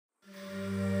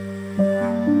In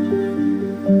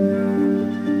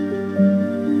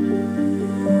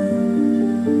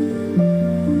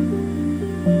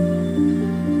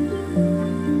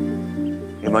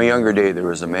my younger day, there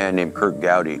was a man named Kurt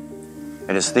Gowdy,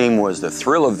 and his theme was the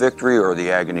thrill of victory or the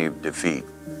agony of defeat.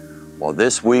 Well,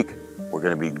 this week, we're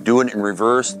going to be doing it in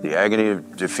reverse. The agony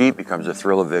of defeat becomes the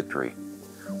thrill of victory.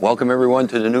 Welcome, everyone,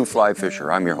 to the New Fly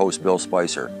Fisher. I'm your host, Bill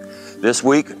Spicer. This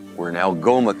week, we're in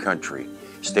Algoma country,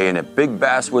 staying at Big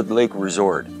Basswood Lake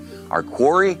Resort. Our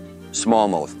quarry,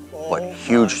 smallmouth, but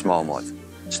huge smallmouth.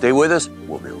 Stay with us.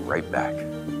 We'll be right back.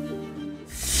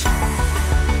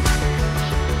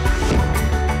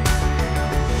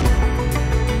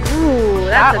 Ooh,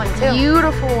 that's a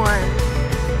beautiful one.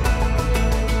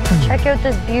 Check out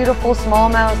this beautiful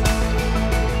smallmouth.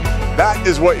 That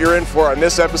is what you're in for on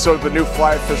this episode of the New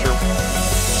Fly Fisher.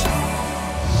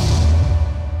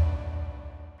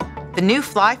 The New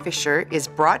Fly Fisher is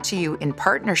brought to you in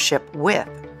partnership with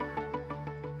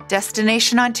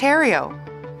Destination Ontario,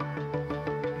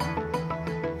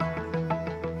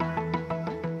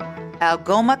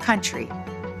 Algoma Country,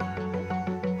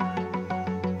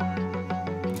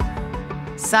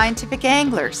 Scientific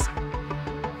Anglers,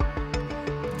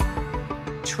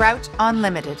 Trout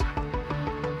Unlimited,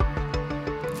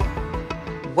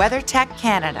 WeatherTech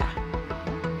Canada.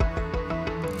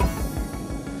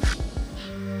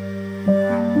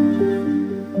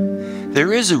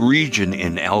 There is a region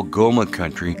in Algoma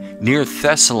country near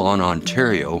Thessalon,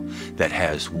 Ontario that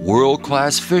has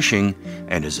world-class fishing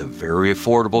and is a very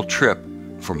affordable trip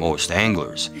for most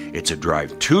anglers. It's a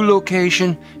drive-to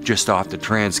location just off the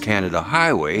Trans-Canada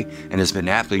Highway and has been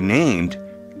aptly named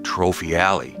Trophy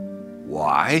Alley.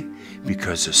 Why?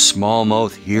 Because the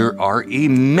smallmouth here are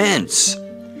immense.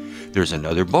 There's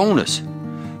another bonus.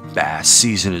 Bass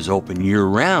season is open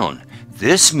year-round.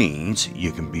 This means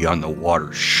you can be on the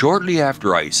water shortly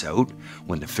after ice out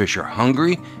when the fish are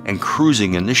hungry and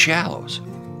cruising in the shallows.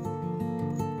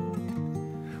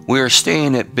 We are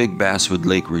staying at Big Basswood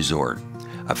Lake Resort,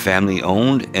 a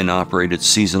family-owned and operated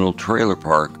seasonal trailer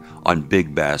park on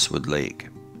Big Basswood Lake.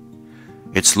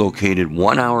 It's located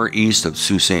 1 hour east of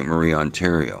Sault Ste. Marie,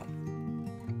 Ontario.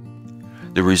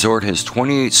 The resort has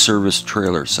 28 service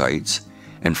trailer sites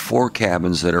and 4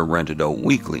 cabins that are rented out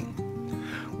weekly.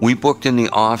 We booked in the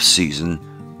off-season,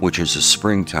 which is the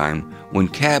springtime, when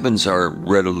cabins are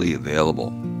readily available.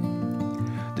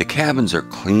 The cabins are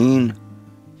clean,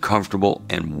 comfortable,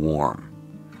 and warm.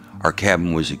 Our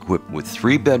cabin was equipped with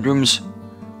 3 bedrooms,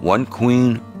 1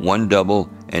 queen, 1 double,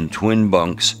 and twin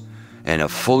bunks, and a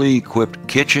fully equipped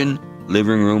kitchen,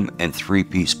 living room, and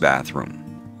 3-piece bathroom.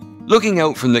 Looking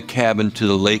out from the cabin to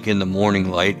the lake in the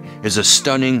morning light is a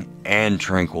stunning and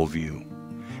tranquil view.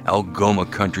 Algoma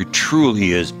country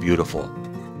truly is beautiful.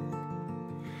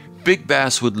 Big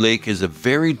Basswood Lake is a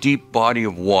very deep body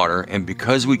of water, and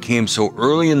because we came so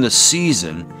early in the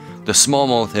season, the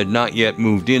smallmouth had not yet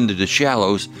moved into the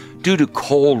shallows due to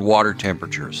cold water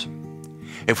temperatures.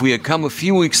 If we had come a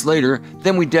few weeks later,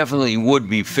 then we definitely would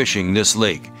be fishing this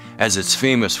lake, as it's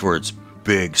famous for its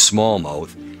big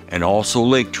smallmouth and also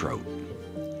lake trout.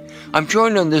 I'm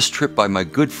joined on this trip by my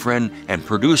good friend and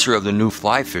producer of the New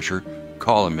Fly Fisher,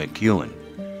 Colin McEwen.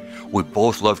 We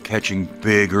both love catching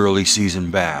big early season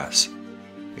bass.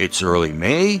 It's early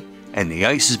May, and the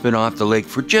ice has been off the lake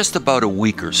for just about a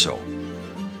week or so.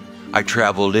 I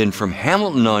traveled in from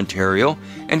Hamilton, Ontario,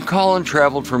 and Colin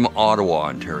traveled from Ottawa,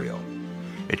 Ontario.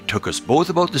 It took us both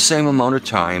about the same amount of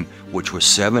time, which was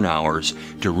 7 hours,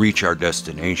 to reach our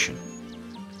destination.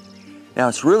 Now,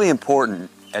 it's really important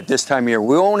at this time of year.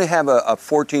 We only have a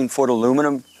 14-foot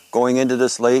aluminum going into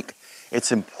this lake.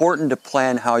 It's important to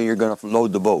plan how you're going to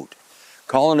load the boat.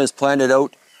 Colin has planned it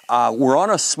out. We're on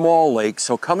a small lake,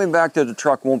 so coming back to the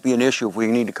truck won't be an issue if we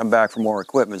need to come back for more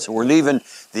equipment. So we're leaving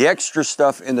the extra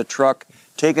stuff in the truck,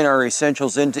 taking our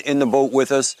essentials in the boat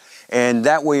with us, and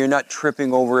that way you're not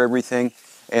tripping over everything,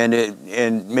 and it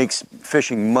makes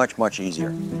fishing much, much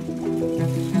easier.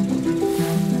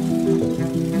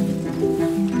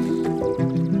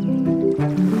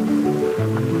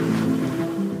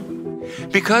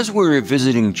 Because we were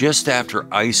visiting just after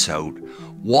ice out,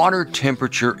 water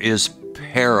temperature is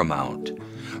paramount.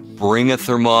 Bring a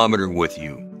thermometer with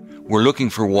you. We're looking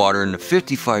for water in the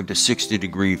 55 to 60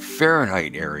 degree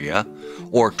Fahrenheit area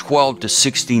or 12 to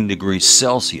 16 degrees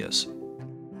Celsius.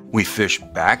 We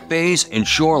fished back bays and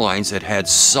shorelines that had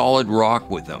solid rock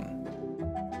with them.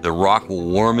 The rock will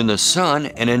warm in the sun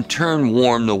and in turn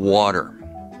warm the water.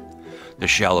 The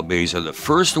shallow bays are the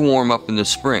first to warm up in the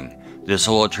spring. This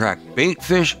will attract bait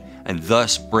fish and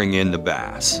thus bring in the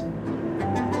bass.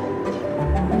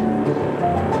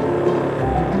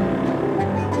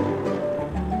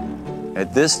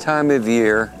 At this time of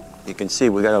year, you can see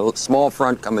we got a small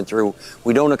front coming through.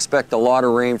 We don't expect a lot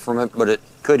of rain from it, but it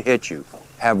could hit you.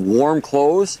 Have warm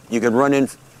clothes. You can run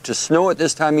into snow at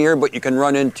this time of year, but you can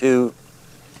run into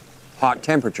hot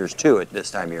temperatures too at this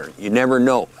time of year. You never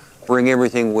know. Bring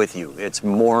everything with you. It's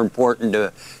more important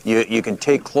to, you can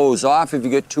take clothes off if you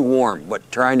get too warm, but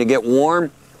trying to get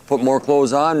warm, put more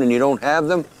clothes on and you don't have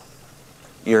them,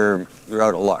 you're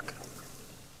out of luck.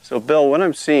 So Bill, what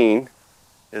I'm seeing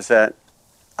is that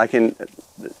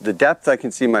the depth I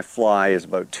can see my fly is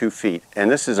about 2 feet, and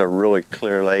this is a really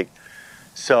clear lake.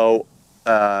 So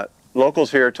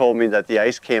locals here told me that the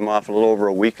ice came off a little over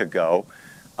a week ago.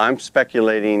 I'm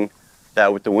speculating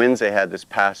that with the winds they had this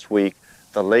past week,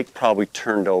 the lake probably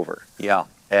turned over. Yeah.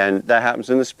 And that happens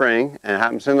in the spring, and it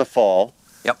happens in the fall.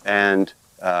 Yep. And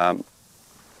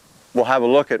we'll have a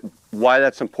look at why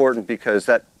that's important, because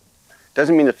that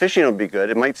doesn't mean the fishing will be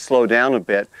good. It might slow down a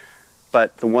bit,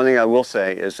 but the one thing I will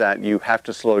say is that you have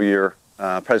to slow your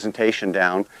presentation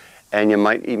down, and you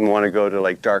might even want to go to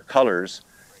like dark colors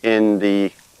in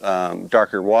the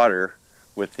darker water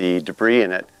with the debris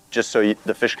in it, just so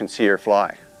the fish can see your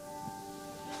fly.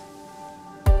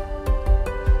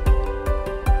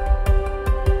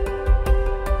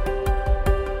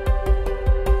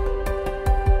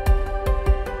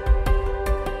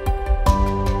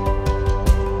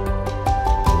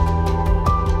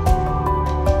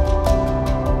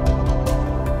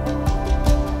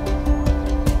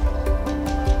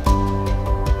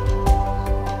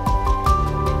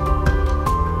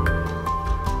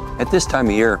 At this time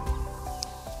of year,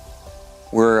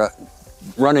 we're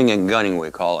running and gunning,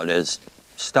 we call it, is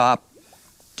stop,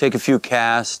 take a few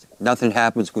casts, nothing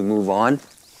happens, we move on.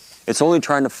 It's only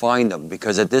trying to find them,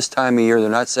 because at this time of year, they're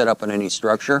not set up in any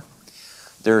structure.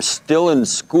 They're still in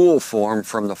school form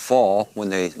from the fall when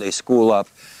they school up.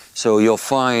 So you'll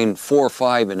find 4 or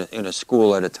 5 in a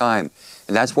school at a time.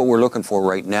 And that's what we're looking for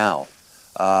right now.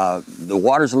 The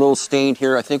water's a little stained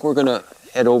here. I think we're gonna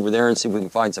head over there and see if we can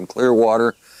find some clear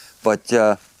water. But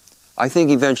I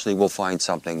think eventually we'll find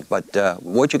something. But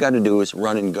what you got to do is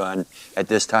run and gun at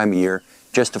this time of year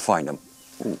just to find them.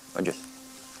 Ooh, I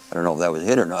don't know if that was a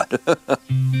hit or not.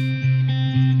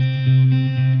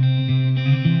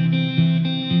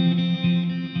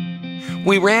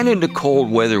 We ran into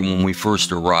cold weather when we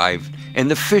first arrived,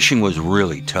 and the fishing was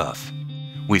really tough.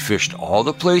 We fished all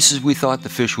the places we thought the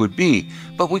fish would be,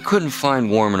 but we couldn't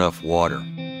find warm enough water.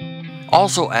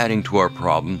 Also adding to our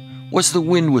problem was the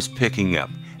wind was picking up,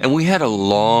 and we had a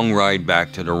long ride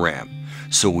back to the ramp,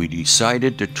 so we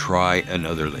decided to try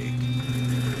another lake.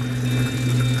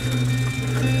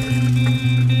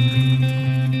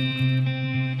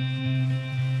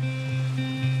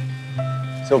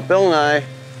 So Bill and I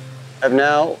have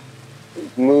now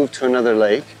moved to another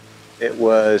lake. It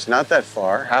was not that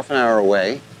far, half an hour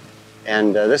away,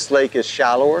 and this lake is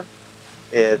shallower.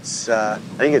 It's, I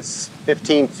think it's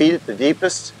 15 feet at the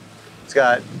deepest. It's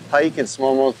got pike and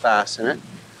smallmouth bass in it.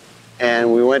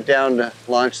 And we went down to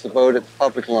launch the boat at the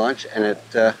public launch, and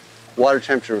water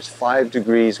temperature was 5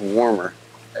 degrees warmer,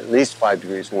 at least 5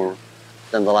 degrees warmer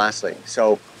than the last lake.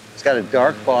 So it's got a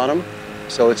dark bottom,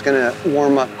 so it's gonna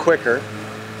warm up quicker.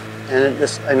 And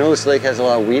I know this lake has a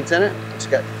lot of weeds in it. It's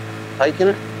got pike in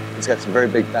it. It's got some very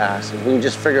big bass. And we can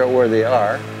just figure out where they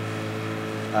are,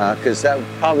 because that would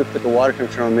probably put the water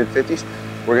temperature on mid-50s.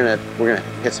 We're gonna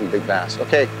hit some big bass.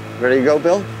 Okay, ready to go,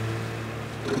 Bill?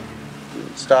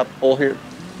 Stop, pull here.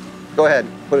 Go ahead,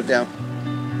 put it down.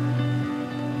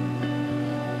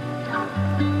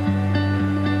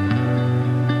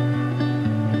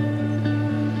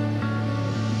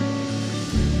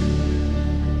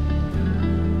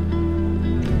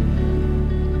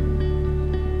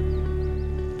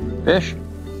 Fish?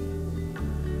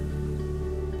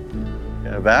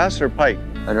 Got a bass or pike?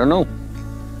 I don't know.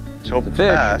 Let's hope it's fish.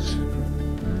 Bass.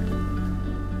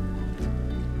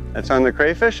 That's on the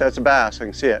crayfish? That's a bass, I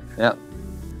can see it. Yeah.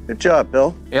 Good job,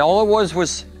 Bill. Yeah, all it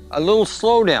was a little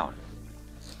slowdown.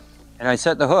 And I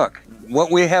set the hook. What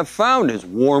we have found is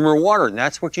warmer water, and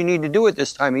that's what you need to do at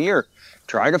this time of year.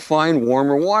 Try to find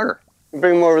warmer water.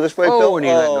 Bring him over this way, Oh, Bill. and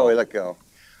he let go. He let go.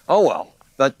 Oh well,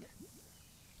 but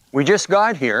we just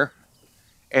got here,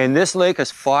 and this lake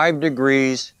is 5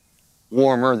 degrees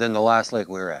warmer than the last lake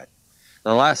we were at.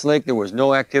 The last lake there was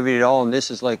no activity at all, and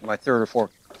this is like my third or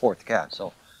fourth cast.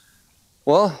 So,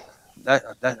 well,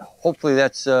 hopefully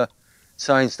that's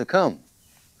signs to come.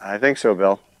 I think so,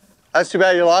 Bill. That's too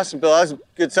bad you lost it, Bill. That's a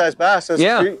good-sized bass. That's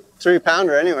a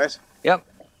three-pounder anyways. Yep.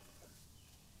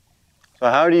 So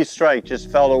how do you strike? Just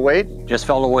fell to weight? Just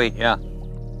fell to weight, yeah.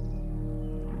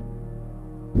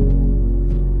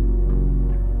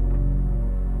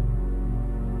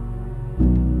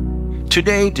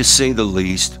 Today, to say the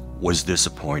least, was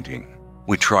disappointing.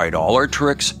 We tried all our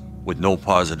tricks with no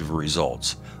positive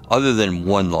results, other than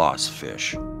one lost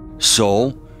fish. So,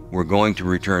 we're going to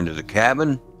return to the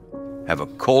cabin, have a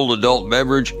cold adult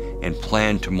beverage, and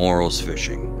plan tomorrow's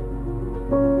fishing.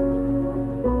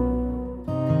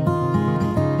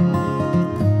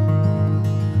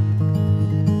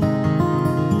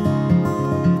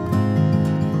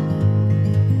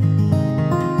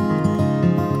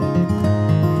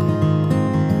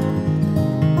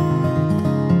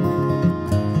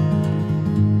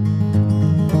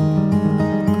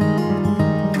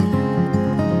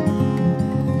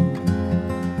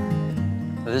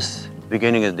 This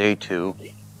beginning of day 2,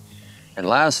 and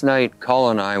last night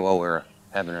Colin and I, while we were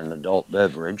having an adult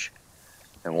beverage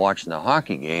and watching the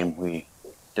hockey game, we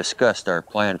discussed our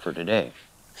plan for today.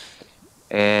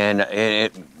 And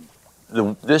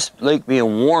this lake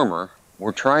being warmer,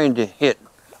 we're trying to hit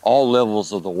all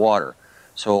levels of the water.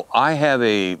 So I have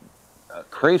a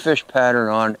crayfish pattern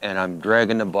on and I'm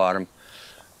dragging the bottom.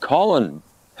 Colin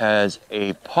has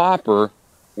a popper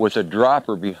with a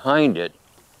dropper behind it,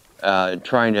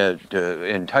 trying to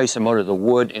entice them out of the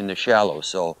wood in the shallow.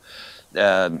 So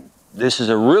this is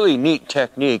a really neat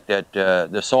technique that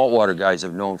the saltwater guys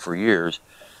have known for years.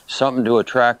 Something to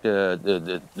attract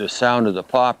the sound of the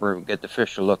popper, get the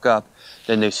fish to look up.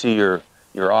 Then they see your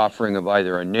offering of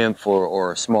either a nymph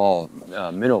or a small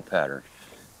minnow pattern.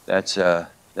 That's the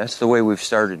way we've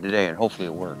started today, and hopefully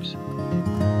it works.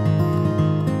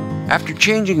 After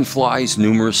changing flies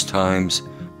numerous times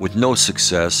with no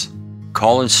success,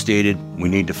 Colin stated we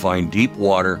need to find deep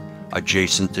water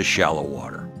adjacent to shallow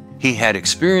water. He had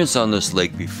experience on this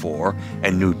lake before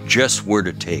and knew just where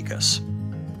to take us.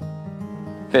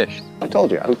 Fish. I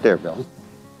told you, out there, Bill.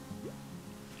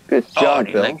 Good job,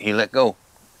 Bill. He let go.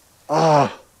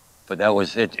 Ah. But that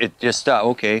was it. It just stopped.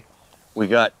 Okay, we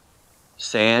got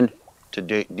sand to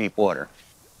deep water.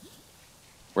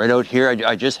 Right out here,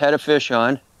 I just had a fish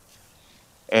on,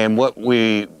 and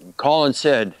Colin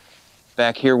said,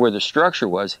 back here where the structure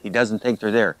was, he doesn't think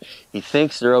they're there. He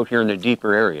thinks they're out here in the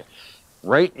deeper area.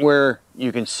 Right where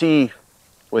you can see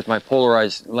with my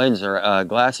polarized lens or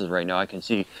glasses right now, I can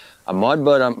see a mud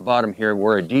bottom here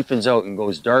where it deepens out and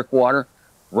goes dark water.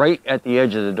 Right at the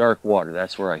edge of the dark water,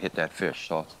 that's where I hit that fish.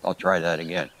 So I'll try that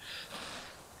again.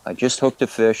 I just hooked a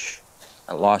fish.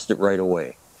 I lost it right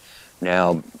away.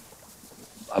 Now,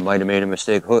 I might have made a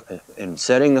mistake in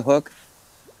setting the hook,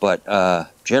 but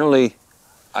generally,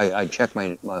 I check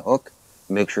my hook,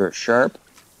 make sure it's sharp.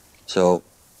 So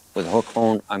with a hook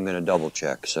hone, I'm going to double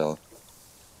check. So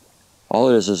all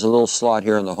it is a little slot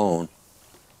here in the hone.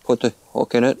 Put the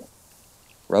hook in it,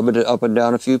 rub it up and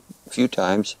down a few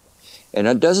times, and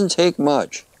it doesn't take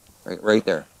much. Right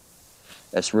there.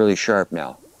 That's really sharp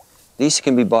now. These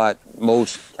can be bought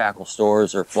most tackle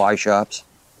stores or fly shops.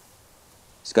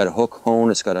 It's got a hook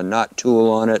hone, it's got a knot tool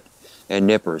on it, and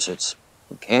nippers. It's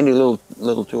a handy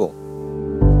little tool.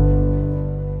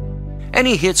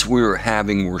 Any hits we were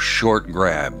having were short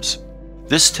grabs.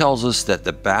 This tells us that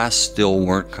the bass still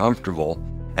weren't comfortable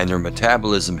and their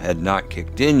metabolism had not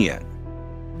kicked in yet.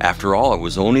 After all, it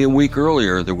was only a week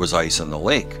earlier there was ice on the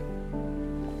lake.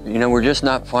 You know, we're just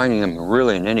not finding them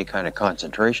really in any kind of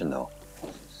concentration though.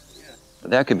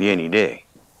 But that could be any day.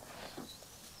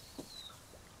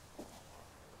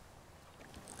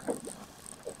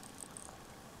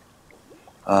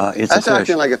 It's That's a fish.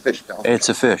 acting like a fish, Bill. It's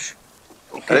a fish.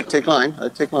 Okay. Let it take line.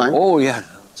 Let it take line. Oh yeah,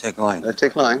 take line. Let it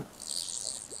take line.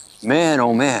 Man,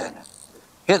 oh man.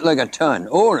 Hit like a ton.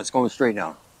 Oh, and it's going straight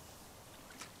down.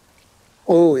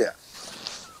 Oh, yeah.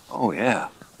 Oh yeah.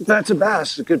 If that's a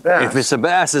bass, it's a good bass. If it's a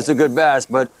bass, it's a good bass,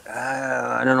 but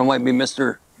I don't know, might be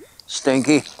Mr.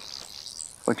 Stinky.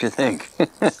 What you think?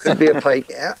 Could be a pike,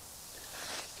 yeah.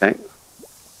 Okay.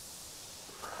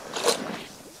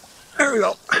 There we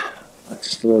go. That's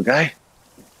just a little guy.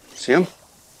 See him?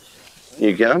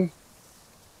 You get him?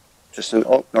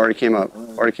 Oh, already came out.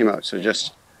 Already came out. So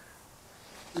just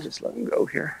let him go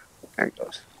here. There he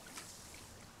goes.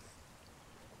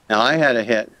 Now I had a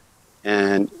hit,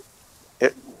 and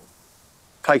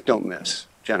pike don't miss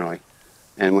generally.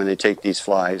 And when they take these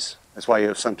flies, that's why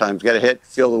you sometimes get a hit,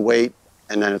 feel the weight,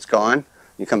 and then it's gone.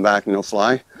 You come back and no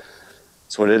fly.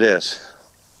 That's what it is.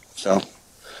 So,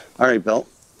 all right, Bill.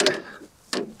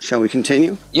 Shall we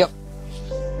continue? Yep.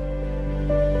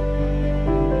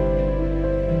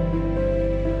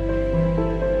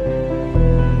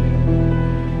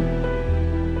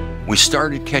 We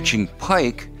started catching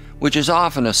pike, which is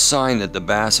often a sign that the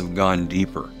bass have gone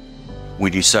deeper. We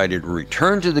decided to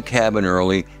return to the cabin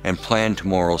early and plan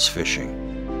tomorrow's fishing.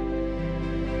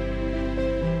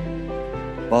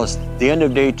 Well, it's the end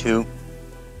of day 2.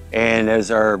 And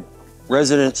as our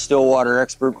resident stillwater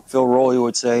expert, Phil Rowley,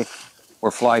 would say,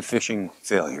 we're fly fishing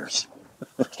failures.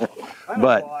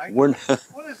 But we're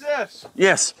What is this?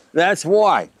 yes, that's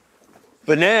why.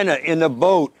 Banana in the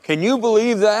boat. Can you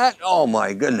believe that? Oh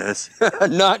my goodness.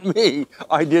 Not me.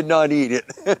 I did not eat it.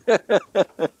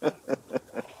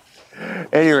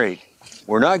 At any rate,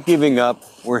 we're not giving up.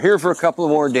 We're here for a couple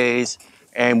of more days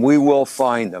and we will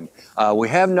find them. We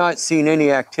have not seen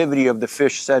any activity of the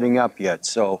fish setting up yet,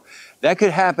 so that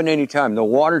could happen anytime. The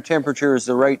water temperature is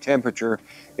the right temperature.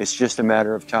 It's just a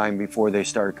matter of time before they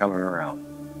start coming around.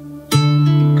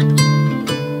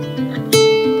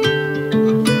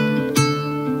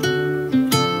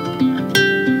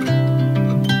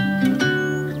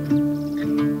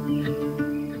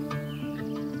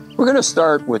 We're going to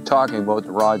start with talking about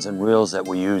the rods and reels that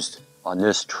we used on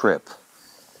this trip.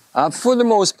 For the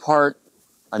most part,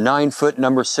 a 9-foot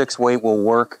number 6 weight will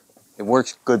work. It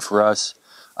works good for us.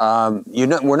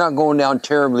 We're not going down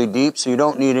terribly deep, so you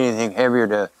don't need anything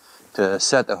heavier to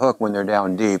set the hook when they're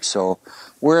down deep. So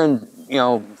we're in,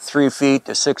 3 feet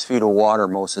to 6 feet of water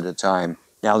most of the time.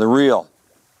 Now the reel.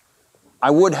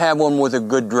 I would have one with a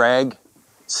good drag,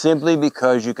 simply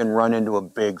because you can run into a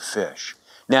big fish.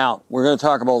 Now, we're going to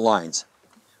talk about lines.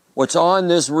 What's on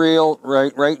this reel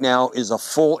right now is a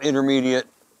full intermediate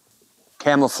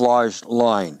camouflage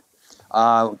line.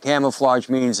 Camouflage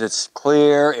means it's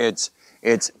clear, it's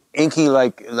inky,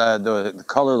 like the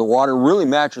color of the water, really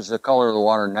matches the color of the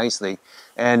water nicely,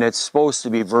 and it's supposed to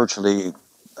be virtually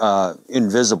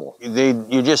invisible.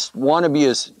 You just want to be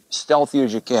as stealthy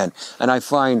as you can, and I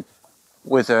find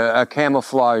with a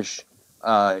camouflage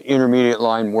intermediate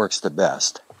line works the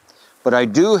best. But I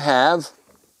do have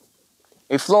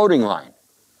a floating line.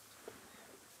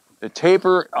 The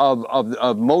taper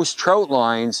of most trout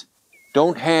lines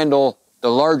don't handle the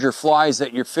larger flies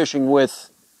that you're fishing with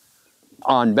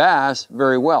on bass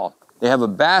very well. They have a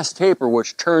bass taper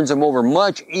which turns them over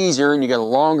much easier and you get a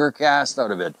longer cast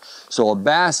out of it. So a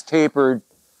bass tapered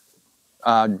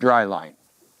dry line.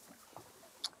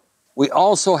 We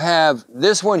also have,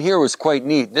 this one here was quite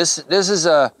neat. This is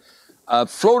a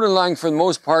floating line for the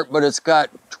most part, but it's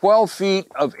got 12 feet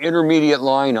of intermediate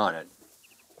line on it.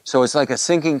 So it's like a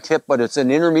sinking tip, but it's an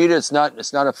intermediate. It's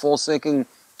not a full sinking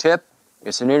tip.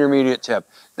 It's an intermediate tip.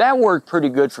 That worked pretty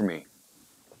good for me.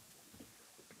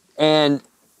 And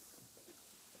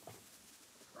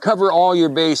cover all your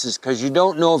bases, because you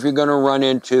don't know if you're going to run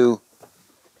into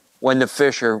when the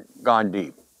fish are gone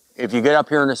deep. If you get up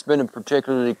here and it's been a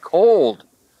particularly cold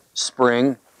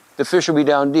spring, the fish will be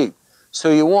down deep.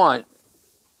 So you want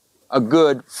a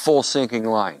good full sinking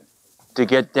line to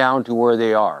get down to where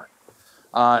they are.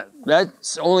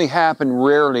 That's only happened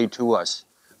rarely to us.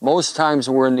 Most times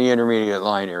we're in the intermediate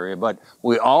line area, but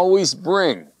we always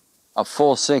bring a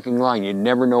full sinking line. You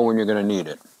never know when you're going to need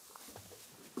it.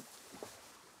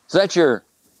 So that's your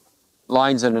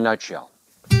lines in a nutshell.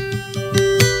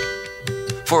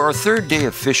 For our third day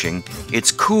of fishing, it's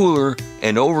cooler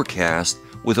and overcast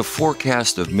with a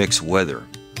forecast of mixed weather.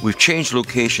 We've changed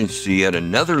locations to yet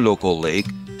another local lake,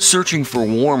 searching for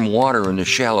warm water in the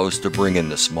shallows to bring in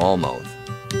the smallmouth.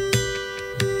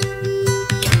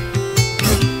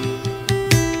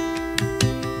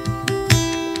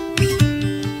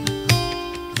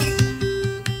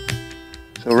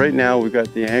 So right now we've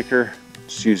got the anchor,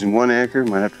 just using one anchor,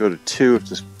 might have to go to 2 if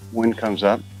this wind comes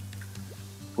up.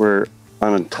 We're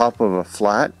on top of a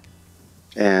flat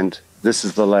and this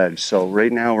is the ledge. So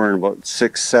right now we're in about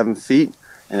 6-7 feet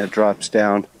and it drops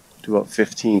down to about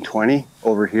 15-20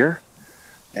 over here.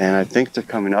 And I think they're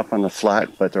coming up on the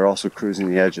flat, but they're also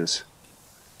cruising the edges.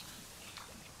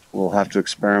 We'll have to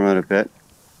experiment a bit,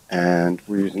 and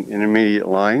we're using intermediate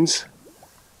lines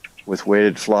with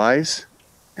weighted flies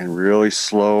and really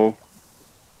slow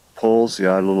pulls, the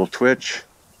odd little twitch,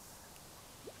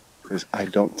 because I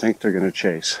don't think they're going to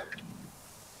chase.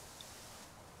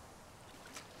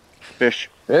 Fish.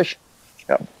 Fish?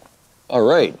 Yep. All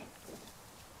right.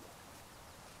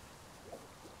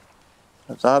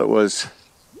 I thought it was...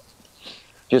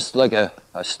 Just like a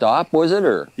stop, was it,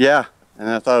 or? Yeah, and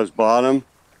I thought it was bottom.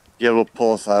 Give a little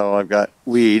pull, I thought, oh, I've got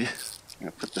weed. I'm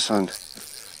going to put this on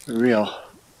the reel.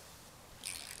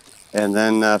 And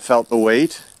then felt the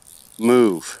weight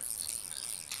move,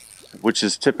 which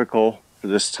is typical for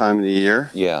this time of the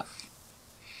year. Yeah.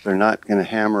 They're not going to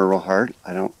hammer real hard.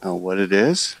 I don't know what it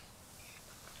is.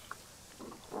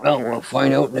 Well, we'll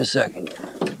find out in a second.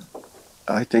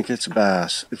 I think it's a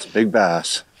bass. It's a big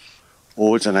bass.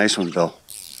 Oh, it's a nice one, Bill.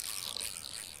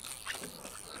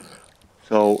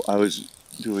 So I was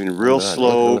doing real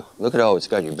slow. Look at how it's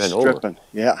got you bent stripping. over.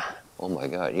 Yeah. Oh my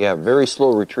God. Yeah, very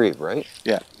slow retrieve, right?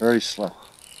 Yeah, very slow.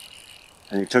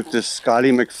 And he took this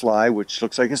Scotty McFly, which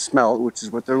looks like a smelt, which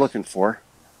is what they're looking for.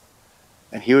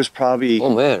 And he was probably...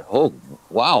 Oh man, oh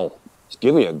wow. It's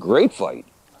giving me a great fight.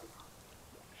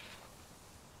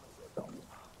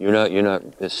 You're not,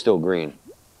 it's still green.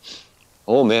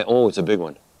 Oh man, oh, it's a big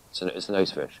one. It's a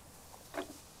nice fish.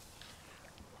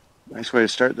 Nice way to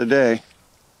start the day.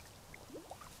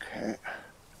 Okay.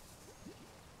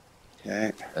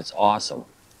 Okay. That's awesome.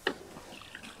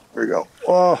 Here we go.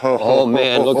 Oh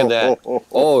man, look at that.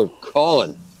 Oh,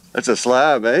 Colin. That's a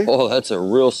slab, eh? Oh, that's a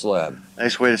real slab.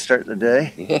 Nice way to start the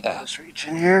day. Yeah. Let's reach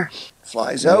in here.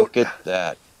 Flies out. Look at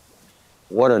that.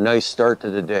 What a nice start to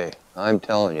the day. I'm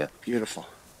telling you. Beautiful.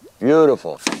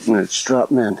 Beautiful. I'm going to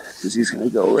drop him in because he's going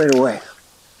to go right away.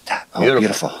 Oh,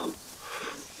 beautiful.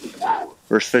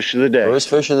 First fish of the day. First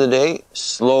fish of the day.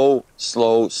 Slow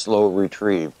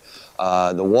retrieve.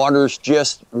 The water's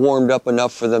just warmed up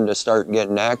enough for them to start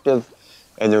getting active,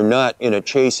 and they're not in a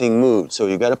chasing mood. So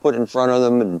you got to put it in front of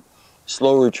them and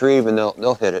slow retrieve, and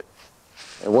they'll hit it.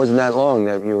 It wasn't that long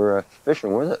that you were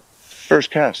fishing, was it? First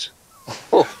cast.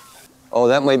 Oh,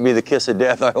 that might be the kiss of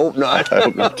death. I hope not. I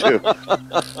hope not too.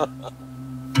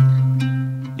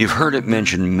 You've heard it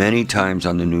mentioned many times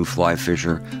on the New Fly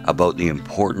Fisher about the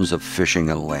importance of fishing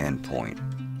a land point.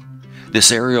 This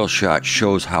aerial shot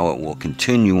shows how it will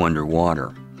continue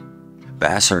underwater.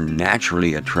 Bass are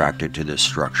naturally attracted to this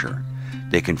structure.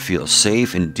 They can feel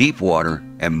safe in deep water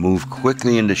and move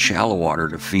quickly into shallow water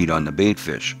to feed on the bait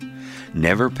fish.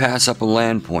 Never pass up a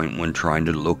land point when trying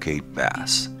to locate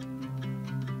bass.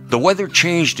 The weather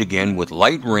changed again with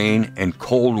light rain and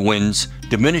cold winds,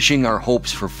 diminishing our hopes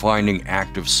for finding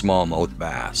active smallmouth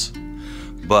bass.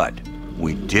 But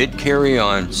we did carry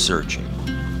on searching.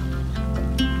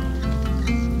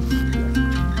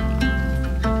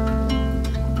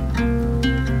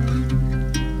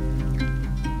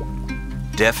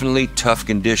 Definitely tough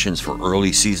conditions for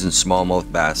early season smallmouth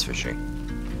bass fishing.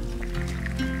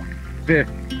 Fish.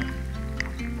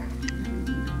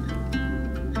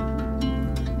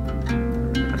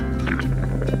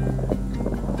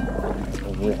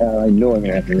 I know I'm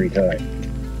gonna have to retie.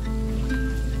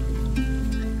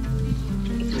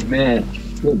 Good man.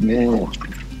 Good man.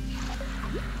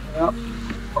 Yep.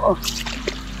 Oh.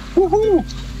 Woohoo!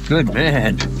 Good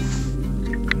man.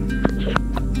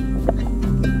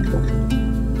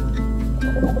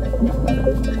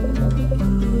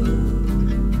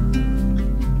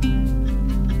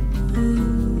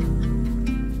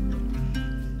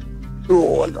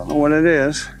 Oh, I don't know what it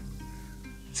is.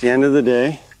 It's the end of the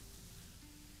day.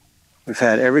 We've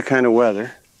had every kind of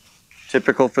weather,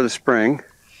 typical for the spring.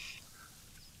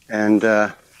 And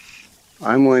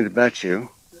I'm willing to bet you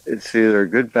it's either a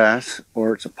good bass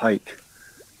or it's a pike.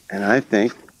 And I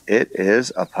think it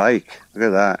is a pike. Look at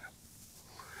that.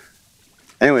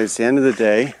 Anyway, it's the end of the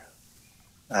day.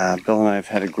 Bill and I have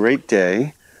had a great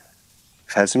day.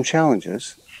 We've had some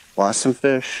challenges, lost some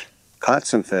fish, caught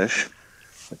some fish.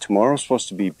 But tomorrow's supposed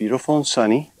to be beautiful and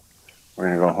sunny. We're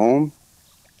gonna go home,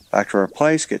 back to our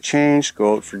place, get changed,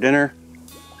 go out for dinner,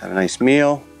 have a nice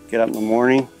meal, get up in the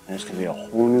morning, and it's gonna be a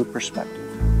whole new perspective.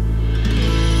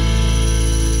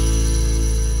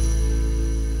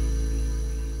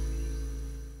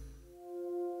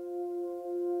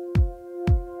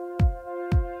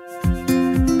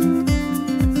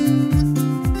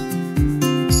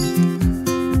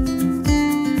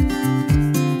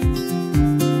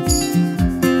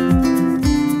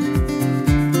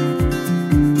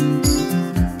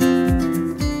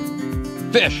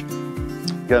 Fish.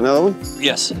 Got another one?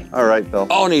 Yes. All right, Bill.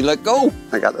 Oh, and he let go.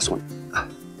 I got this one.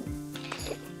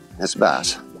 It's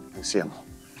bass. I see him.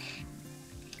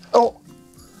 Oh!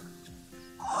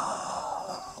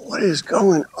 What is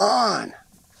going on?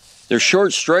 They're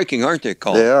short striking, aren't they,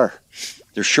 Colin? They are.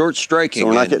 They're short striking. So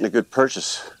we're not getting a good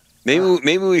purchase.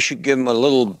 Maybe we should give them a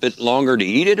little bit longer to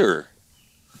eat it, or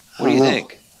what do you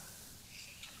think?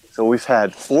 So we've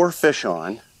had 4 fish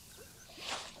on.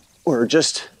 We're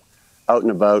just out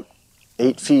and about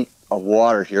 8 feet of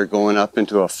water here going up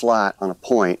into a flat on a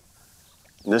point.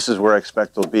 And this is where I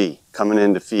expect they'll be, coming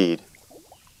in to feed.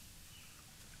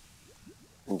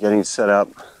 And getting set up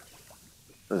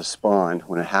for the spawn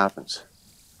when it happens.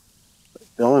 But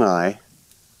Bill and I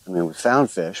mean, we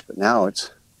found fish, but now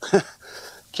it's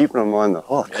keeping them on the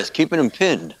hook. It's keeping them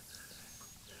pinned.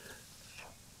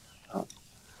 Oh,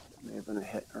 may have been a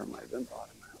hit, or it might have been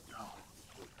bottom. I don't know.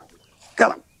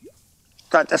 Got him.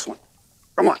 Got this one.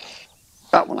 Come on.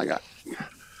 That one I got.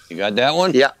 You got that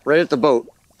one? Yeah, right at the boat.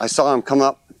 I saw him come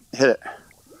up, hit it.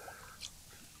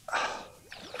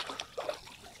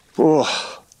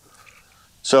 Oh.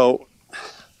 So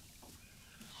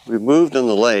we moved on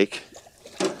the lake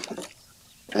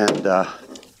And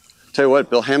tell you what,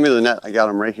 Bill, hand me the net. I got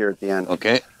them right here at the end.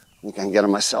 Okay. I think I can get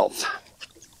them myself.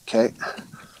 Okay.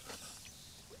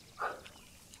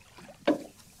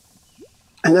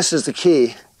 And this is the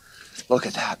key. Look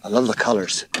at that. I love the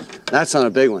colors. That's not a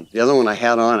big one. The other one I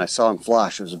had on, I saw him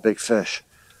flash. It was a big fish.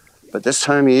 But this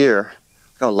time of year,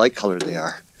 look how light colored they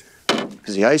are.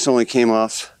 Because the ice only came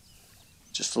off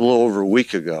just a little over a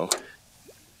week ago.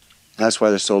 That's why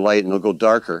they're so light, and they'll go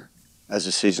darker as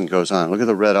the season goes on. Look at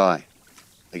the red eye.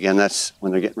 Again, that's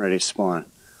when they're getting ready to spawn.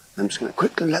 I'm just going to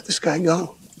quickly let this guy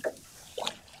go.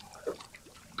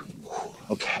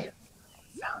 Okay.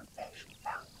 Found fish,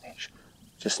 found fish.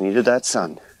 Just needed that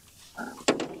sun.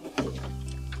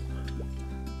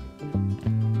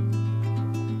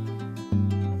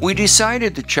 We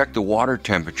decided to check the water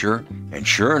temperature, and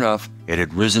sure enough, it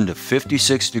had risen to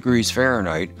 56 degrees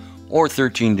Fahrenheit or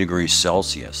 13 degrees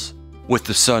Celsius. With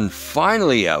the sun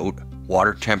finally out,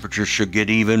 water temperature should get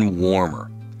even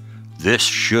warmer. This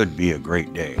should be a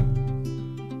great day.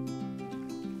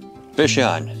 Fish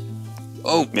on.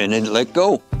 Oh, and then let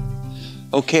go.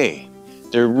 Okay,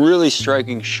 they're really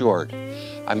striking short.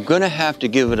 I'm gonna have to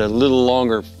give it a little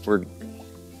longer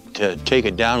to take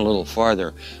it down a little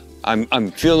farther. I'm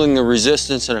feeling the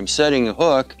resistance and I'm setting a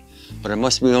hook, but I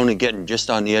must be only getting just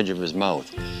on the edge of his mouth.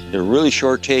 They're really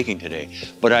short taking today.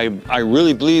 But I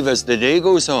really believe as the day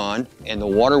goes on and the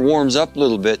water warms up a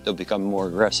little bit, they'll become more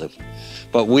aggressive.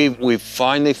 But we've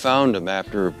finally found them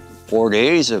after 4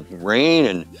 days of rain,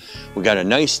 and we got a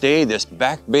nice day. This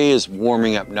back bay is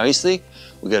warming up nicely.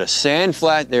 We got a sand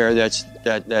flat there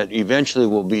that eventually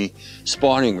will be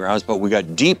spawning grounds, but we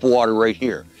got deep water right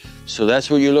here. So that's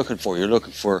what you're looking for. You're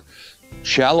looking for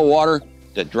shallow water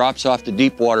that drops off the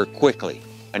deep water quickly,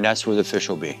 and that's where the fish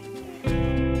will be.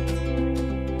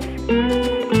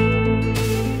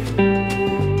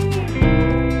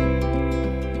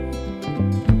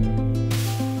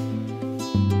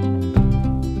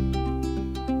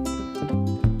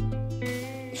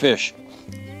 Fish.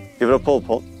 Give it a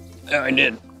pull. There, I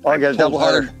did. Oh, I got a double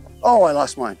header. Oh, I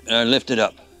lost mine. And I lifted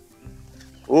up.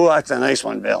 Ooh, that's a nice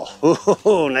one, Bill.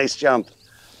 Ooh, nice jump.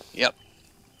 Yep.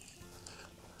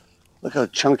 Look how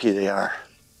chunky they are.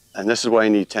 And this is why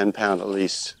you need 10 pound at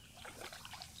least.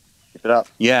 Keep it up.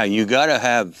 Yeah, you gotta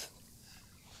have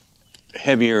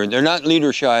heavier. They're not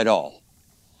leader shy at all.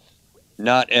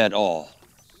 Not at all.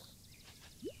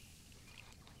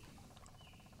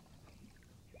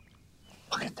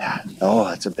 Look at that. Oh,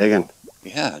 that's a big one.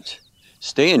 Yeah, it's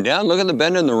staying down. Look at the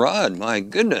bend in the rod. My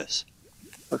goodness.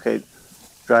 Okay,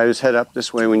 drive his head up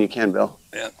this way when you can, Bill.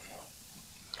 Yeah.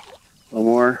 A little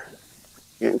more.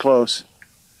 Getting close.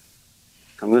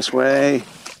 Come this way.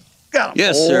 Got him.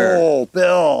 Yes, sir. Oh,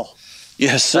 Bill.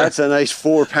 Yes, sir. That's a nice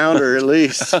 4 pounder at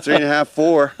least. 3.5,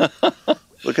 4.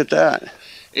 Look at that.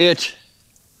 It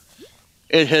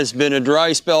has been a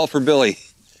dry spell for Billy,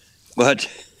 but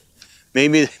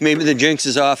maybe the jinx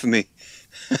is off of me.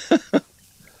 I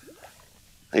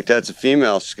think that's a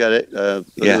female. She's got it. Look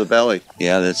at Yeah. the belly.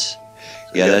 Yeah, that's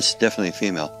definitely a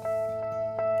female.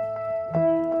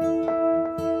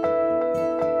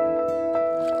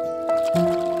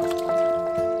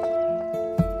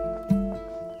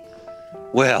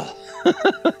 Well,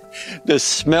 the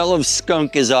smell of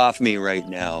skunk is off me right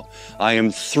now. I am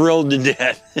thrilled to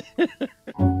death.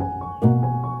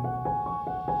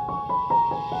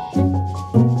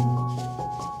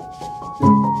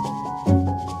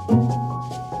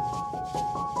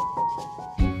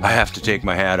 I have to take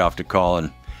my hat off to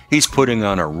Colin. He's putting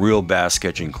on a real bass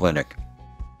catching clinic.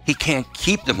 He can't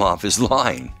keep them off his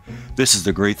line. This is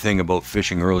the great thing about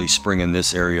fishing early spring in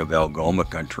this area of Algoma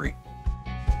country.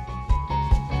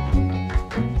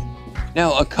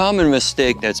 Now, a common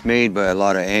mistake that's made by a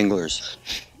lot of anglers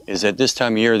is at this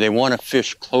time of year they want to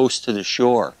fish close to the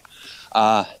shore.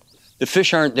 The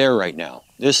fish aren't there right now.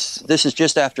 This is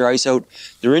just after ice out.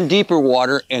 They're in deeper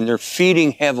water and they're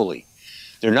feeding heavily.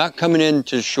 They're not coming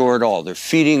into the shore at all. They're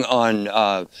feeding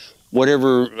on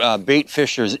whatever bait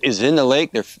fish is in the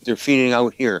lake. They're feeding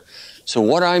out here. So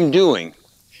what I'm doing,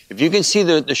 if you can see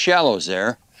the shallows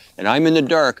there, and I'm in the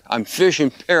dark, I'm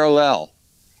fishing parallel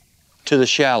to the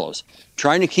shallows,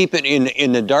 trying to keep it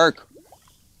in the dark,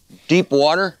 deep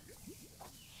water,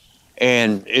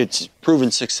 and it's proven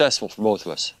successful for both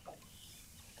of us.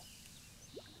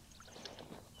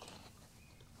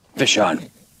 Fish on.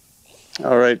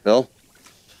 All right, Bill.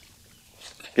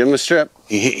 Give him a strip.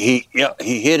 He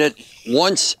hit it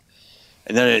once,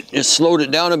 and then it just slowed it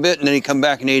down a bit, and then he come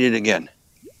back and ate it again.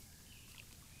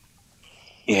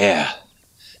 Yeah,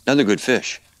 another good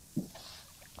fish.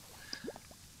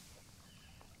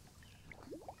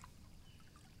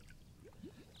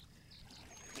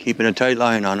 Keeping a tight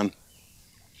line on them.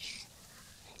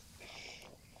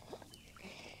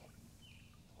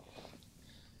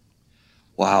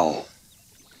 Wow.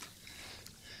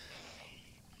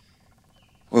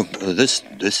 Well, this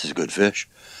is good fish.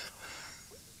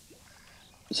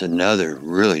 It's another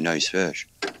really nice fish.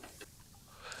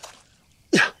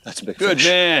 Yeah, that's a big Good fish.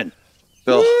 man.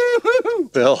 Bill,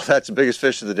 Bill, that's the biggest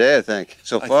fish of the day, I think.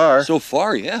 So far. So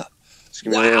far, yeah. Just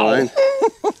give me the line.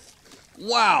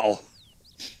 Wow.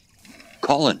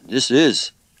 Colin, this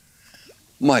is,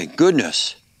 my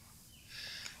goodness.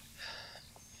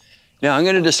 Now I'm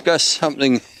going to discuss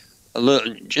something a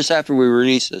little just after we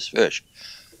release this fish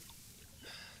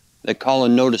that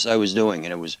Colin noticed I was doing,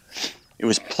 and it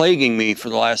was plaguing me for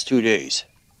the last 2 days.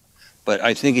 But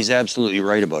I think he's absolutely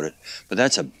right about it. But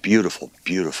that's a beautiful,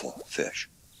 beautiful fish.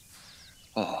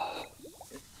 Oh.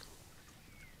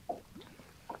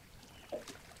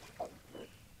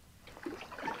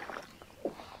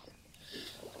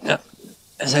 Now,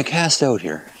 as I cast out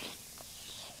here,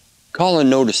 Colin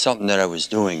noticed something that I was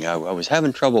doing. I was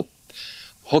having trouble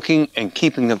hooking and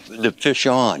keeping the fish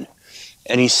on.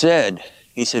 And he said,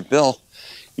 Bill,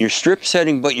 you're strip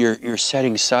setting, but you're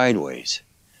setting sideways.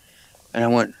 And I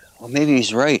went, well, maybe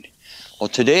he's right. Well,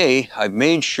 today I've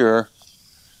made sure,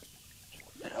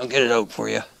 and I'll get it out for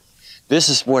you. This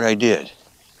is what I did,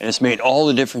 and it's made all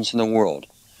the difference in the world.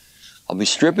 I'll be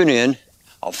stripping in,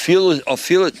 I'll feel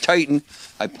it tighten,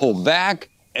 I pull back,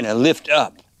 and I lift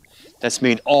up. That's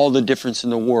made all the difference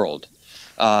in the world.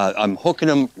 I'm hooking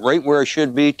them right where I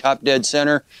should be, top dead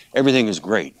center. Everything is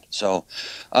great. So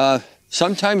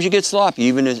sometimes you get sloppy,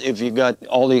 even if you got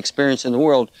all the experience in the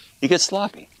world, you get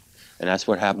sloppy. And that's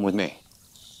what happened with me.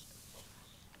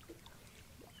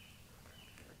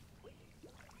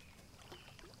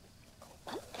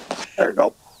 There we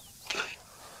go.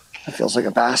 That feels like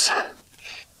a bass.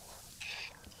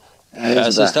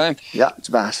 Bass this time? Yeah, it's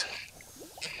a bass.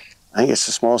 I think it's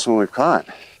the smallest one we've caught.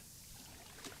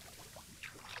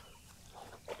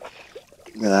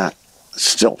 Look at that. It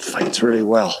still fights really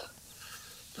well.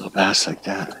 Little bass like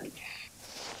that.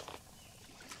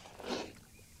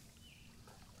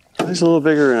 He's a little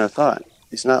bigger than I thought.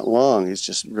 He's not long, he's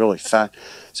just really fat.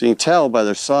 So you can tell by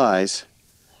their size,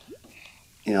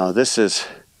 you know, this is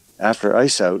after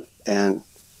ice out, and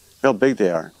how big they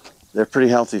are. They're pretty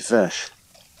healthy fish.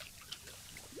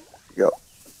 There you go.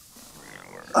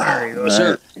 There you go,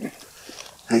 sir.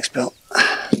 Thanks, Bill.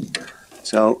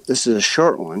 So this is a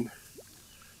short one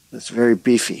that's very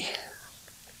beefy.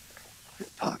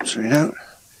 It pops right out.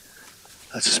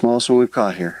 That's the smallest one we've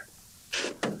caught here.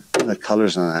 The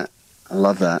colors on that. I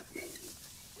love that.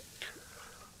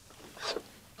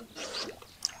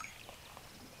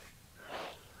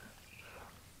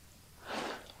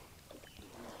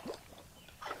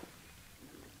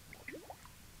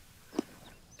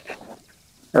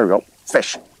 There we go.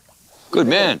 Fish. Good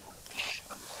man.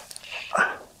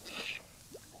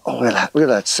 Oh, look at that. Look at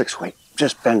that 6-weight.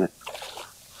 Just bending.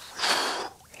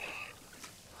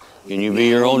 Can you be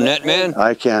your own net man?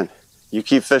 I can. You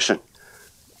keep fishing.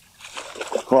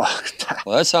 Oh,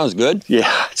 Well, that sounds good.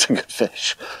 yeah, it's a good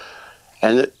fish.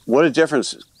 And what a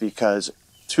difference, because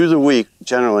through the week,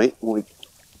 generally, when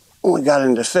we got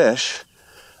into fish,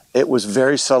 it was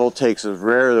very subtle takes. It was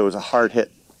rare there was a hard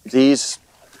hit. These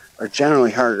are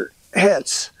generally harder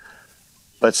hits,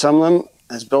 but some of them,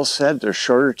 as Bill said, they're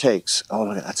shorter takes. Oh,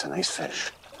 look, that's a nice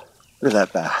fish. Look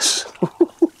at that bass.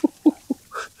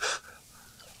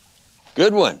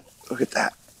 Good one. Look at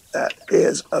that. That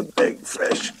is a big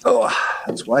fish. Oh,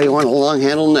 that's why you want a long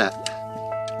handle net.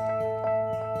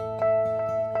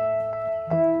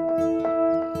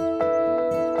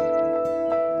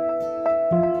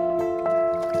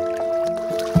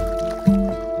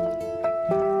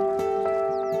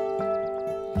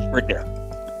 Right there.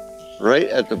 Right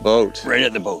at the boat. Right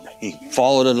at the boat. He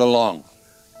followed it along.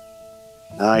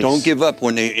 Nice. Don't give up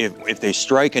when if they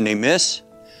strike and they miss.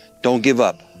 Don't give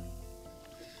up.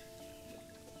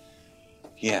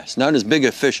 Yeah, it's not as big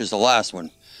a fish as the last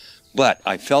one, but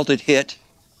I felt it hit,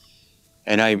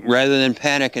 and rather than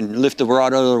panic and lift the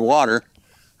rod out of the water,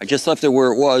 I just left it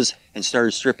where it was and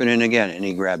started stripping in again, and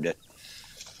he grabbed it.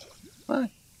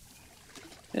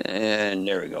 And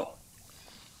there we go.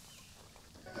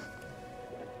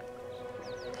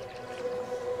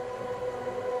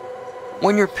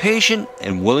 When you're patient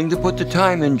and willing to put the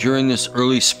time in during this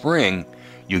early spring,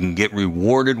 you can get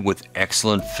rewarded with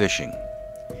excellent fishing.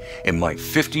 In my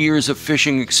 50 years of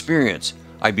fishing experience,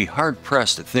 I'd be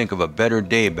hard-pressed to think of a better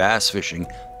day bass fishing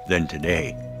than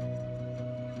today.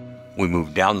 We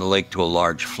moved down the lake to a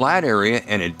large flat area,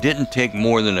 and it didn't take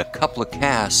more than a couple of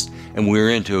casts and we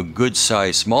were into a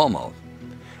good-sized smallmouth.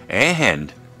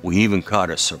 And We even caught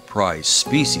a surprise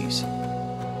species.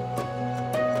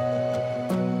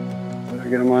 Better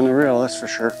get him on the reel, that's for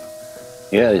sure.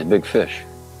 Yeah, he's a big fish.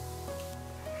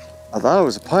 I thought it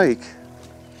was a pike.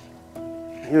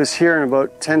 He was here in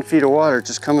about 10 feet of water,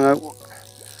 just coming out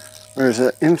where there's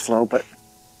an inflow, but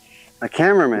my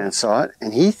cameraman saw it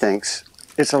and he thinks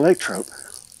it's a lake trout.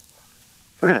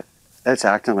 Look at it. That's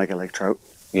acting like a lake trout.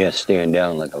 Yeah, staying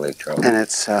down like a lake trout. And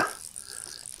it's a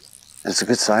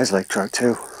good sized lake trout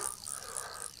too.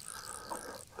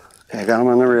 Okay, I got him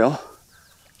on the reel.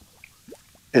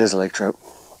 It is a lake trout.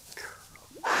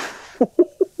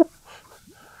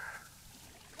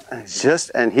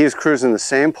 And he's cruising the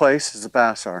same place as the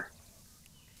bass are.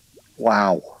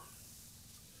 Wow.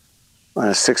 On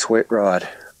a 6-weight rod.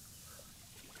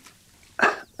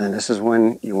 And this is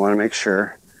when you want to make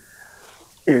sure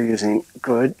you're using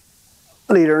good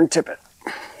leader and tippet.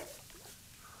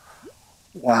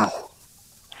 Wow.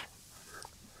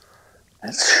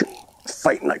 It's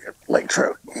fighting like a lake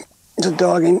trout. It's a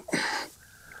dogging.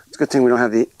 It's a good thing we don't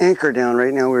have the anchor down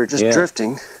right now. We were just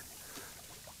drifting.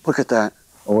 Look at that.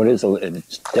 Oh, it's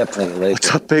definitely a lake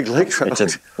It's a big lake trout.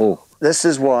 This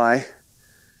is why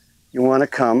you want to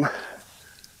come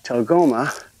to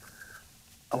Algoma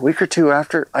a week or two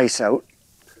after ice out,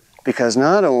 because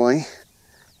not only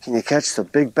can you catch the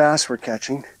big bass we're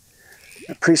catching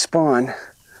pre-spawn,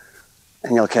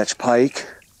 and you'll catch pike,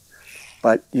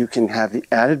 but you can have the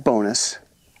added bonus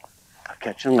of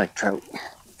catching lake trout.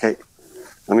 Okay,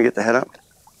 let me get the head up.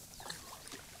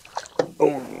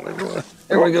 Oh,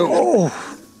 there we go.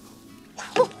 Oh.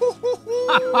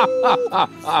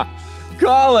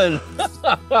 Colin!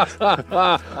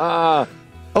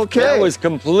 Okay. That was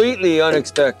completely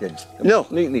unexpected.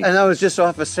 Completely. No, and I was just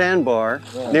off a sandbar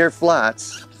near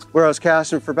flats where I was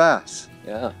casting for bass.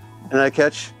 Yeah. And I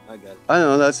catch, I got it. I don't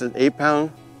know, that's an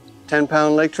 8-pound,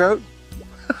 10-pound lake trout.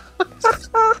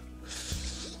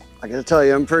 I gotta tell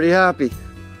you, I'm pretty happy.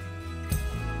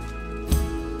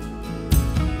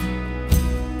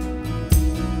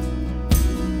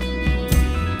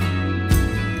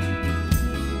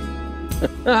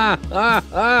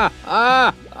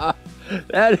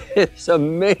 That is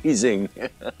amazing.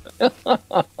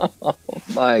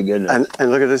 My goodness.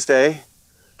 And look at this day,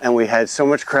 and we had so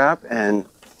much crap, and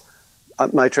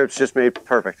my trip's just made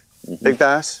perfect. Big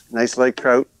bass, nice lake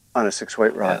trout on a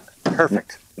 6-weight rod. Yeah.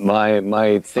 Perfect.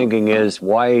 My thinking is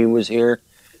why he was here.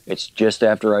 It's just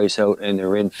after ice out, and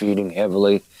they're in feeding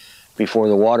heavily before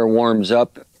the water warms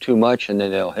up too much, and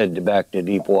then they'll head back to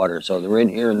deep water. So they're in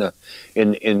here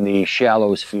in the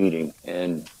shallows feeding,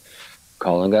 and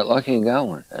Colin got lucky and got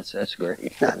one. That's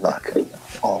great. Not luck,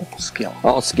 all skill.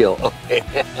 All skill. Okay.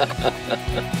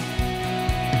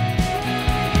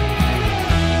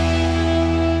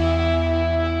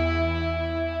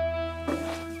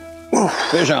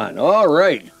 Fish on. All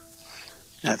right.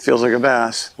 That feels like a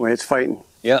bass, the way it's fighting.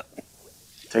 Yep.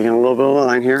 Taking a little bit of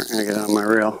line here, and I get it on my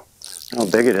reel. I don't know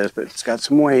how big it is, but it's got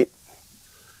some weight.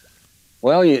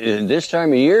 Well, this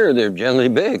time of year, they're generally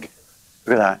big.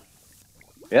 Look at that.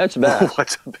 Yeah, it's a bass. Oh,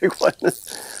 it's a big one.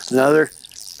 Another,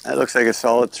 that looks like a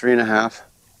solid 3.5.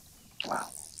 Wow.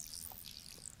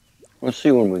 Let's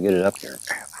see when we get it up here.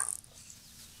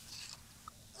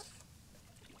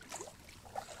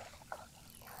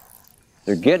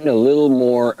 They're getting a little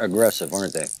more aggressive,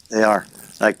 aren't they? They are.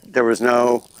 Like, there was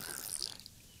no,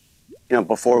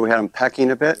 before we had them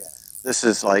pecking a bit. This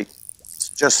is like,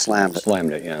 just slammed it.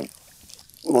 Slammed it, yeah.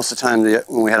 Most of the time,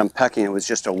 when we had them pecking, it was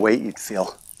just a weight you'd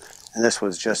feel. And this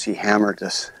was just, he hammered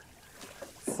this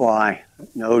fly,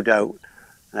 no doubt.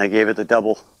 And I gave it the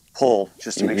double pull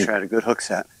just to make sure I had a good hook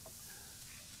set.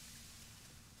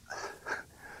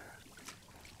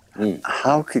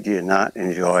 How could you not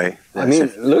enjoy this? I mean,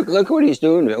 look what he's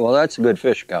doing. Well, that's a good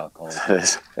fish, Colin.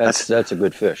 That's a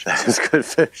good fish. That's a good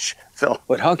fish, Phil.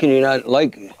 But how can you not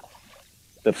like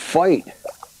the fight?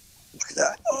 Look at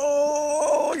that.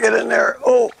 Oh, get in there.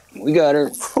 Oh. We got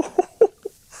her.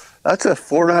 That's a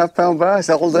 4.5-pound bass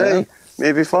all day, yeah.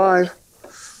 Maybe 5.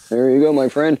 There you go, my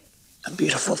friend. A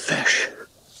beautiful fish.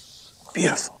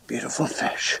 Beautiful, beautiful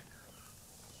fish.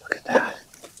 Look at that.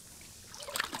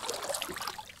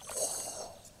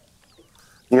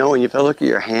 You know, when you look at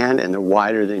your hand and they're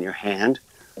wider than your hand,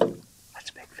 that's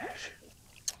a big fish.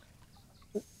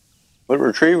 What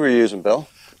retriever are you using, Bill?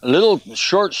 A little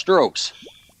short strokes.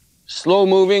 Slow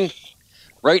moving,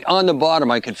 right on the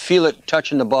bottom. I could feel it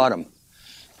touching the bottom.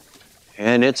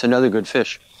 And it's another good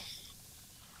fish.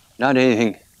 Not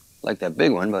anything like that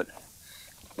big one, but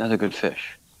another good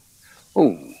fish.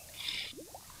 Ooh.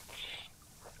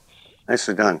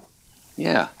 Nicely done.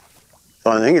 Yeah.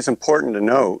 So I think it's important to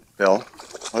note, Bill,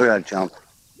 look at that jump.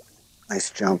 nice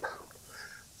jump,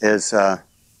 is the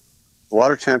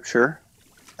water temperature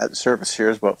at the surface here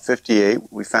is about 58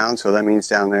 we found, so that means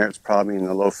down there it's probably in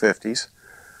the low 50s.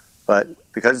 But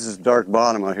because it's a dark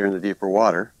bottom out here in the deeper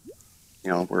water, you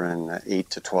know, we're in 8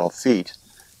 to 12 feet,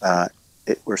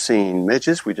 we're seeing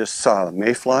midges. We just saw a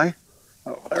mayfly.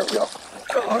 Oh, there we go.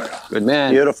 Oh, good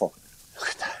man. Beautiful. Look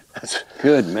at that. That's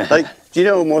good, man. Like, do you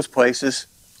know most places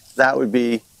that would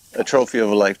be a trophy of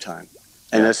a lifetime?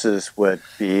 And this would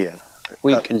be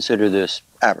we consider this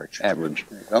average. Average.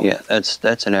 Yeah,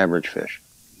 that's an average fish.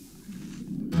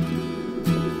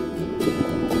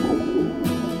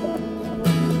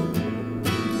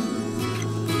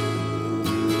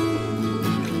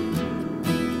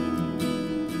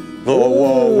 Whoa,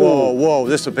 whoa, whoa, whoa,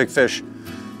 this is a big fish.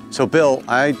 So Bill,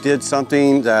 I did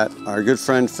something that our good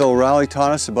friend Phil Rowley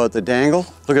taught us about the dangle.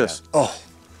 Look at this. Oh,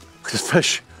 look at this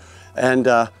fish. And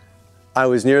I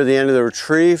was near the end of the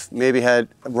retrieve, maybe had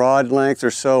a rod length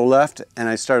or so left, and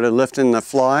I started lifting the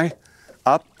fly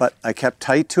up, but I kept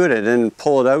tight to it. I didn't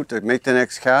pull it out to make the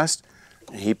next cast.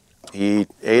 And he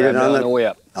ate it on the way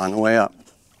up. On the way up.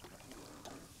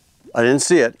 I didn't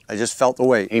see it. I just felt the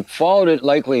weight. He followed it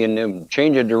likely, and the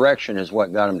change of direction is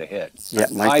what got him to hit. Yeah,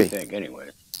 I think, anyway.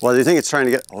 Well, they think it's trying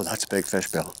to get. Oh, that's a big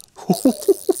fish, Bill.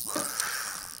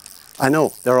 I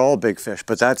know they're all big fish,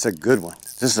 but that's a good one.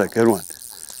 This is a good one.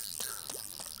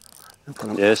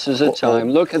 This is a time.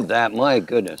 Look at that. My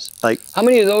goodness. Like, how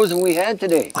many of those have we had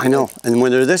today? I know. And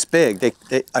when they're this big,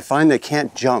 I find they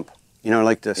can't jump. You know,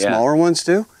 like the smaller ones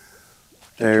do.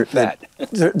 They're too fat.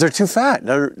 They're too fat.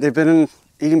 They've been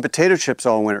eating potato chips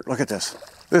all winter. Look at this. Look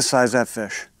at the size of that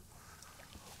fish.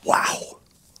 Wow.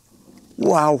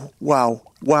 Wow, wow,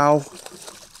 wow.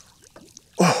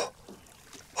 Oh.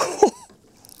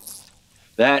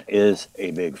 That is a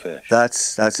big fish.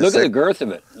 That's Look at the girth of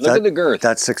it. Look at the girth.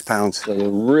 That's 6 pounds. So they're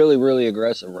really, really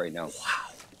aggressive right now.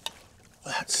 Wow.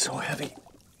 That's so heavy.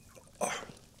 Oh.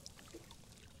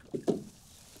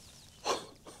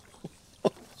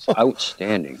 It's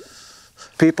outstanding.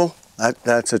 People,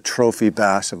 that's a trophy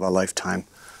bass of a lifetime.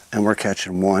 And we're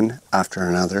catching one after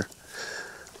another.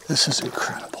 This is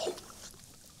incredible.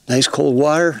 Nice cold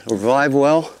water, revive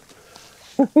well.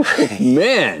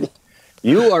 Man,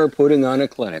 you are putting on a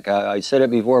clinic. I said it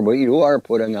before, but you are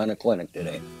putting on a clinic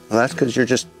today. Well, that's because you're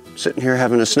just sitting here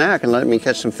having a snack and letting me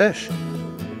catch some fish.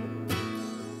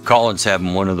 Colin's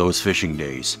having one of those fishing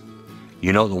days.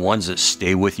 You know, the ones that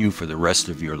stay with you for the rest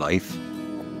of your life?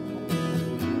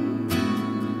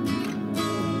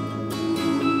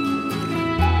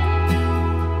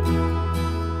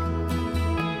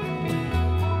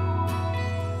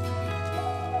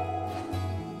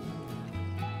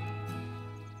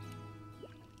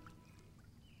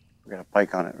 We got a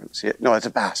pike on it. See it? No, it's a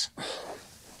bass.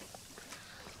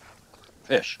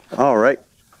 Fish. All right.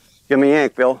 Give me a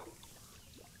yank, Bill.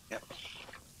 Yep.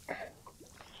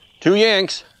 2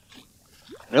 yanks.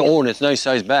 Oh, and it's a nice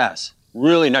sized bass.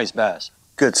 Really nice bass.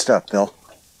 Good stuff, Bill.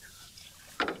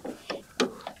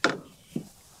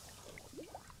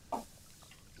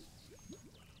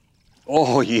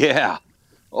 Oh, yeah.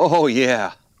 Oh,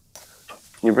 yeah.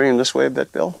 Can you bring him this way a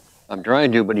bit, Bill? I'm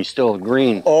trying to, but he's still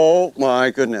green. Oh,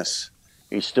 my goodness.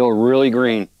 He's still really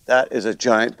green. That is a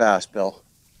giant bass, Bill.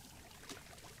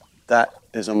 That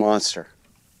is a monster.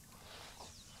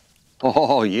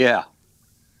 Oh, yeah.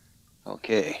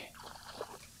 Okay.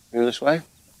 Move this way?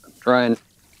 I'm trying.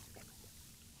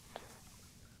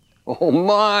 Oh,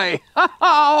 my.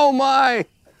 Oh, my.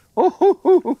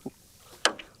 Oh,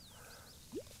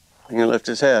 I'm going to lift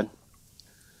his head.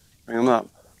 Bring him up.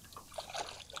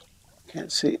 Can't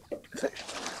see.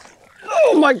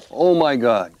 oh, my. Oh, my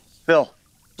God. Bill.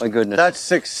 My goodness. That's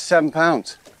 6, 7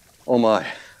 pounds. Oh, my. Look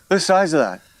at the size of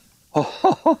that.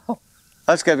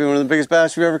 That's got to be one of the biggest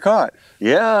bass you've ever caught.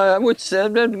 Yeah, I would say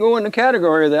that'd go in the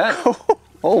category of that.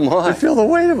 Oh, my. I feel the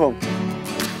weight of them.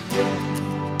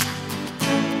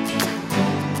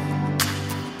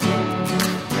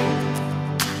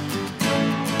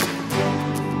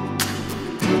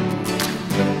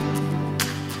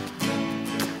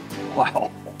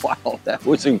 Wow, wow, that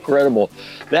was incredible.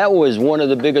 That was one of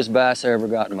the biggest bass I ever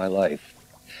got in my life.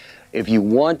 If you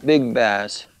want big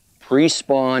bass,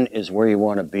 pre-spawn is where you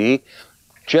want to be.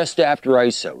 Just after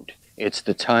ice out, it's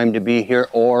the time to be here,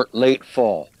 or late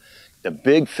fall. The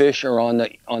big fish are on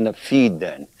the feed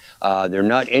then. They're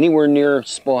not anywhere near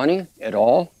spawning at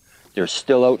all. They're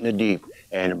still out in the deep.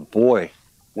 And boy,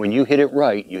 when you hit it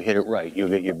right, you hit it right. You'll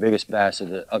get your biggest bass of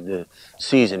the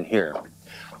season here.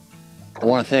 I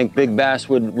want to thank Big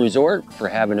Basswood Resort for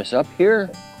having us up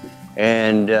here.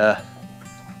 And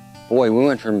Boy, we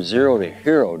went from 0 to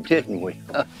hero, didn't we?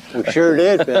 We sure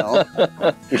did, Bill.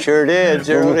 We sure did.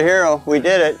 0 to hero. We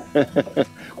did it.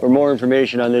 For more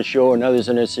information on this show and others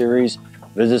in this series,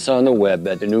 visit us on the web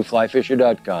at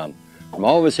thenewflyfisher.com. From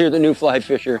all of us here at The New Fly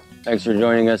Fisher, thanks for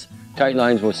joining us. Tight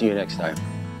lines, we'll see you next time.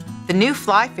 The New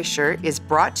Fly Fisher is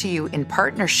brought to you in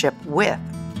partnership with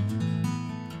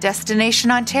Destination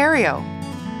Ontario,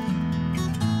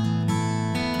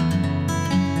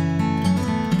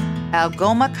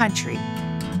 Algoma Country,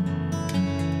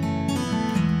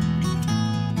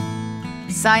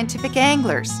 Scientific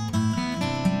Anglers,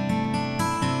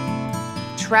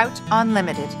 Trout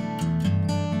Unlimited,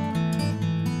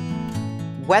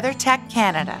 WeatherTech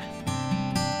Canada,